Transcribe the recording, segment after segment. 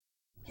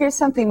Here's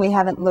something we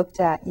haven't looked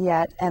at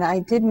yet, and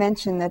I did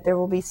mention that there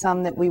will be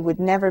some that we would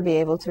never be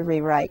able to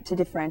rewrite to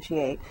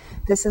differentiate.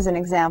 This is an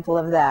example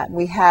of that.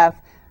 We have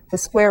the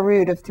square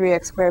root of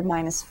 3x squared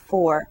minus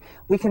 4.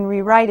 We can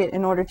rewrite it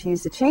in order to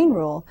use the chain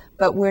rule,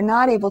 but we're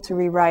not able to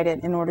rewrite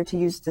it in order to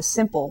use the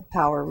simple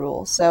power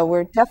rule. So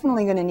we're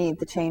definitely going to need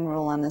the chain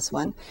rule on this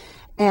one.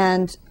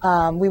 And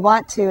we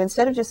want to,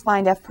 instead of just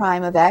find f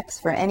prime of x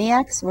for any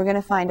x, we're going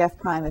to find f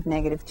prime of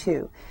negative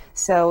 2.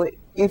 So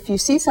if you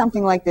see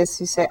something like this,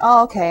 you say,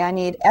 oh, okay, I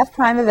need f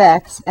prime of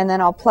x, and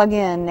then I'll plug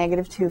in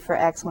negative 2 for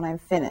x when I'm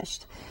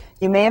finished.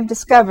 You may have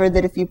discovered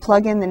that if you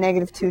plug in the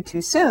negative 2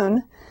 too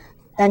soon,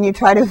 and you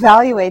try to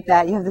evaluate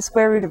that, you have the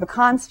square root of a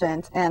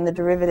constant, and the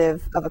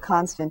derivative of a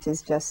constant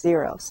is just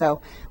 0.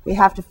 So we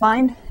have to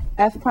find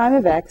f prime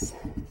of x,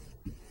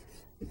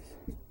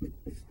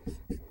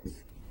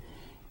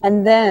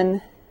 and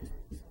then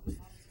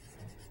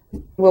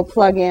we'll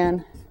plug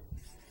in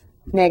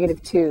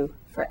negative 2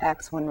 for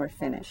x when we're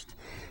finished.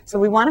 So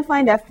we want to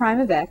find f prime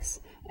of x,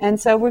 and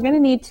so we're going to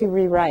need to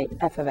rewrite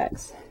f of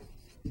x,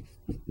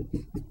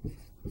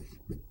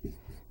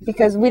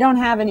 because we don't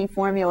have any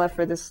formula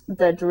for this,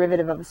 the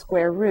derivative of a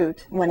square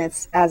root when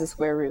it's as a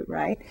square root,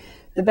 right?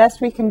 The best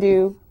we can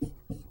do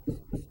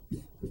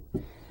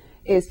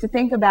is to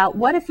think about,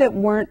 what if it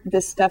weren't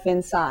this stuff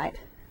inside?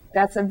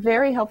 That's a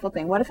very helpful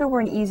thing. What if it were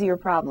an easier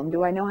problem?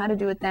 Do I know how to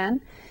do it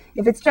then?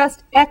 If it's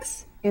just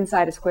x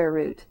inside a square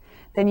root,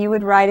 then you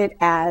would write it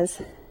as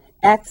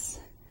x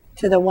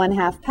to the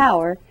 1/2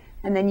 power,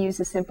 and then use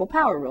the simple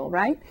power rule,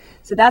 right?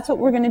 So that's what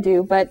we're going to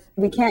do, but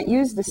we can't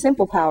use the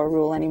simple power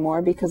rule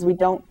anymore because we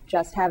don't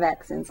just have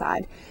x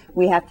inside.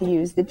 We have to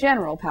use the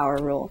general power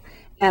rule.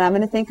 And I'm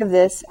going to think of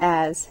this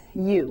as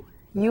u.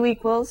 u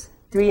equals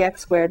 3x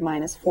squared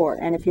minus 4.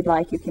 And if you'd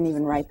like, you can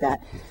even write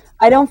that.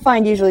 I don't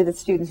find usually that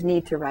students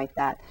need to write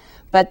that,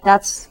 but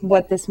that's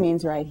what this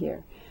means right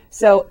here.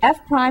 So f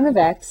prime of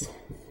x,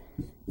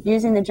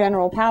 using the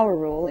general power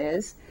rule,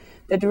 is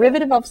the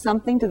derivative of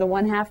something to the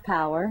 1/2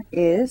 power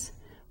is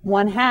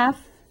 1/2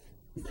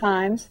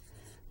 times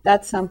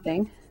that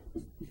something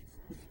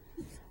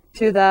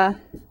to the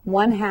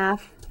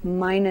 1/2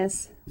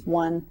 minus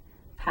 1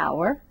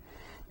 power.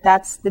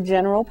 That's the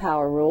general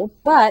power rule,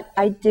 but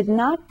I did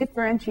not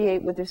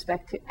differentiate with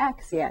respect to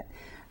x yet,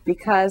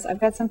 because I've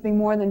got something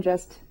more than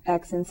just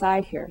x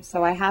inside here.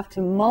 So I have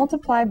to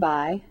multiply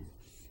by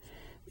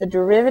the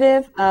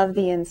derivative of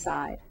the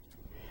inside.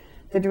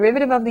 The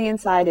derivative of the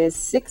inside is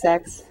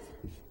 6x,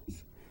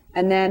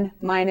 and then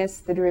minus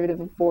the derivative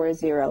of 4 is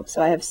 0.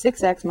 So I have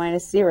 6x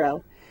minus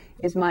 0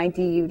 is my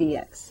du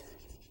dx.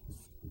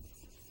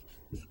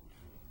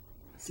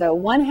 So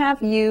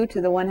 1/2 u to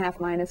the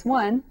 1/2 minus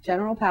 1,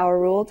 general power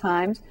rule,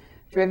 times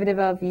derivative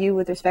of u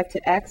with respect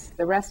to x,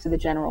 the rest of the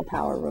general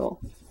power rule.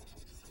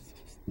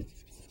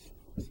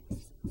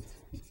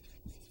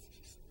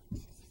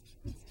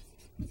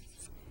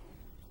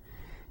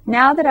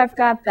 Now that I've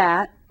got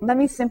that, let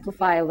me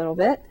simplify a little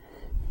bit.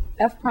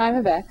 F prime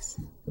of x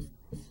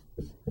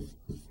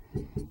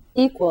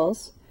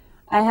equals,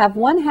 I have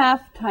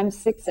 1/2 times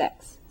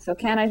 6x. So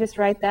can I just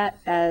write that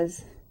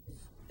as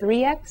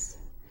 3x?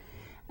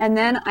 And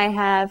then I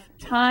have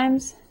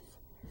times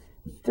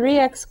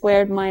 3x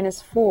squared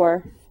minus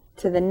 4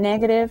 to the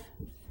negative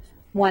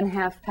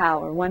 1/2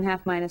 power,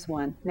 1/2 minus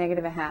 1,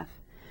 negative 1/2.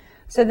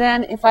 So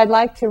then if I'd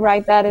like to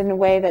write that in a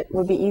way that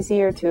would be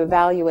easier to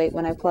evaluate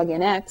when I plug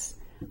in x,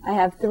 I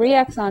have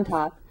 3x on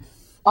top,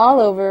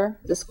 all over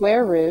the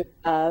square root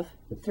of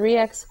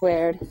 3x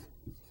squared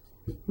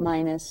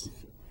minus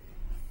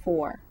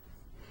 4.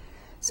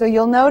 So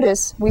you'll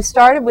notice we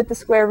started with the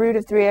square root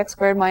of 3x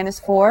squared minus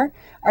 4.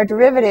 Our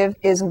derivative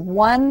is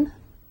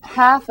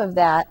 1/2 of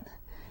that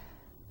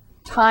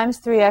times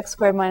 3x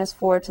squared minus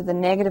 4 to the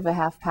negative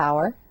 1/2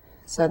 power.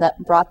 So that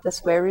brought the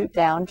square root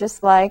down,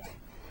 just like,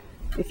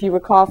 if you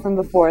recall from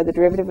before, the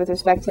derivative with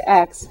respect to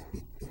x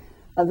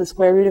of the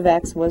square root of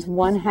x was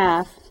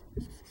 1/2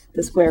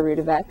 the square root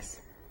of x.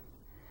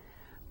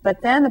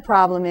 But then the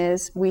problem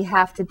is we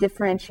have to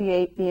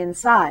differentiate the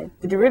inside.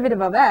 The derivative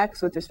of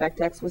x with respect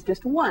to x was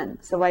just 1,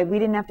 so we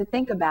didn't have to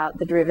think about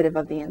the derivative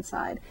of the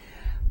inside.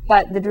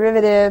 But the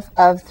derivative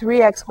of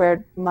 3x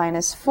squared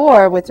minus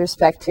 4 with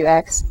respect to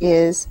x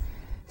is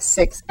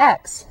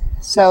 6x.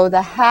 So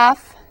the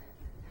half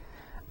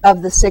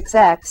of the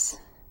 6x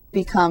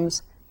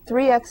becomes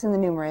 3x in the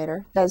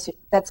numerator.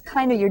 That's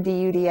kind of your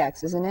du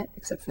dx, isn't it?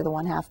 Except for the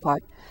 1/2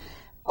 part.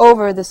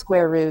 Over the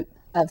square root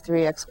of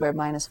 3x squared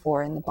minus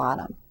 4 in the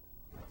bottom.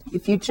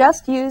 If you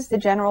just use the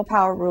general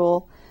power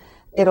rule,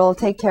 it'll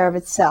take care of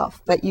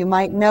itself. But you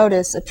might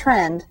notice a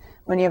trend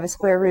when you have a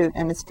square root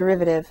and its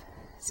derivative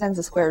sends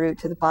a square root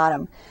to the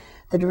bottom.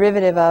 The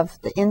derivative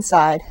of the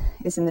inside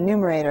is in the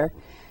numerator,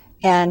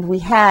 and we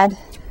had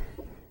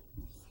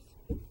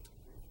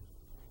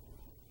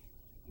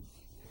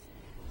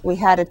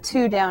a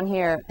 2 down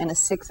here and a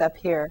 6 up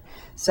here.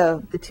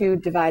 So the 2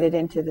 divided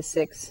into the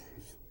 6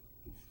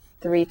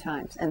 3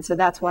 times. And so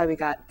that's why we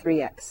got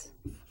 3x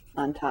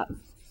on top.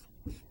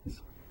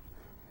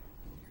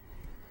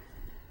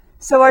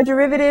 So our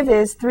derivative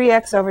is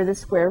 3x over the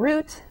square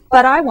root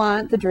But I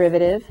want the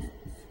derivative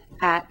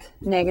at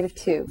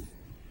 -2.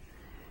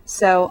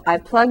 So I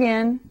plug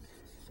in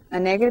a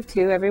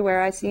 -2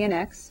 everywhere I see an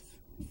x.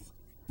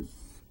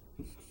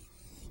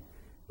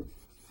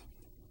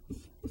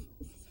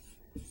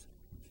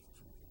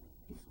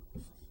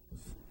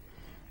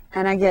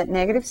 And I get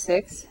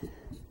 -6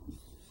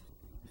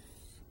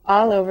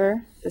 all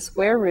over the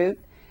square root.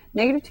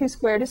 -2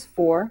 squared is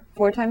 4.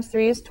 4 times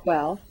 3 is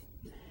 12.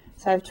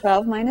 So I have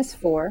 12 minus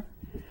 4.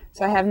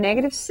 So I have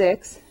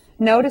 -6.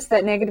 Notice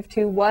that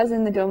 -2 was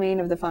in the domain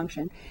of the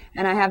function.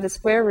 And I have the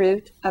square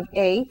root of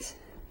 8.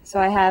 So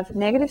I have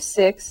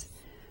 -6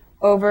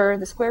 over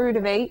the square root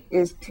of 8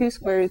 is 2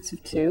 square roots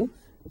of 2.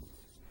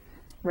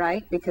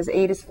 Right? Because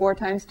 8 is 4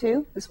 times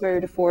 2. The square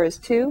root of 4 is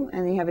 2.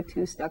 And you have a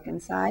 2 stuck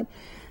inside.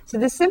 So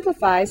this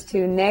simplifies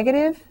to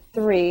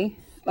 -3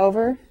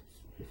 over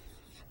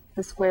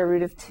the square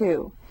root of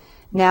 2.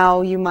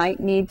 Now you might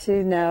need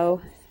to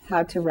know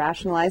how to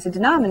rationalize a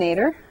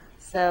denominator.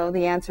 So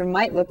the answer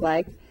might look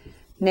like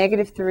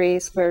 -3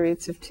 square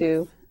roots of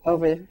 2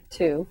 over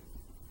 2.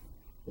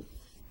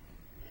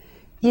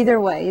 Either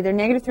way, either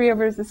 -3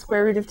 over the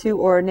square root of 2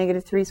 or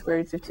 -3 square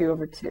roots of 2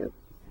 over 2.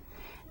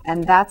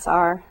 And that's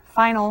our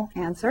final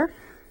answer.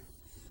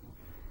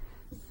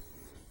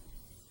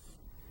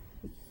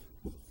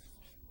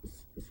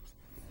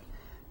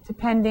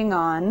 Depending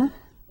on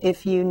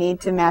if you need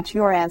to match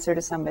your answer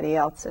to somebody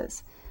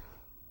else's.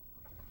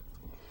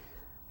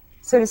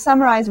 So to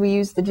summarize, we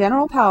used the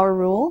general power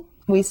rule,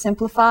 we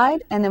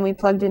simplified, and then we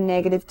plugged in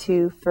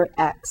 -2 for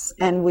x.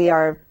 And we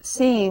are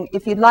seeing,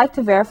 if you'd like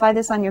to verify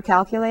this on your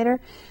calculator,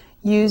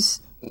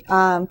 use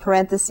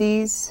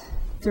parentheses,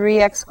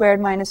 3x squared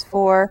minus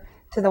 4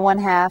 to the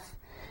 1/2,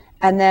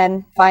 and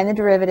then find the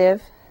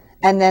derivative,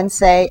 and then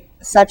say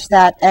such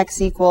that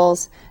x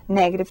equals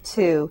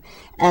 -2,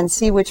 and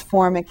see which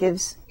form it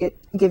gives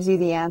you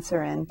the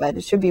answer in, but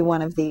it should be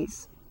one of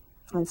these.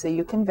 And so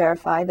you can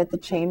verify that the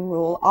chain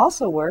rule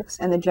also works,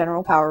 and the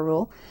general power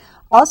rule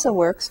also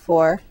works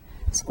for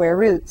square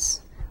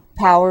roots,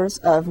 powers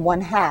of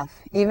 1/2,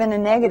 even a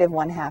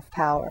 -1/2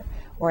 power,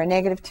 or a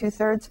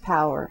 -2/3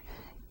 power.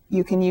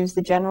 You can use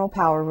the general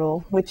power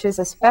rule, which is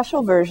a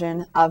special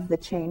version of the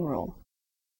chain rule.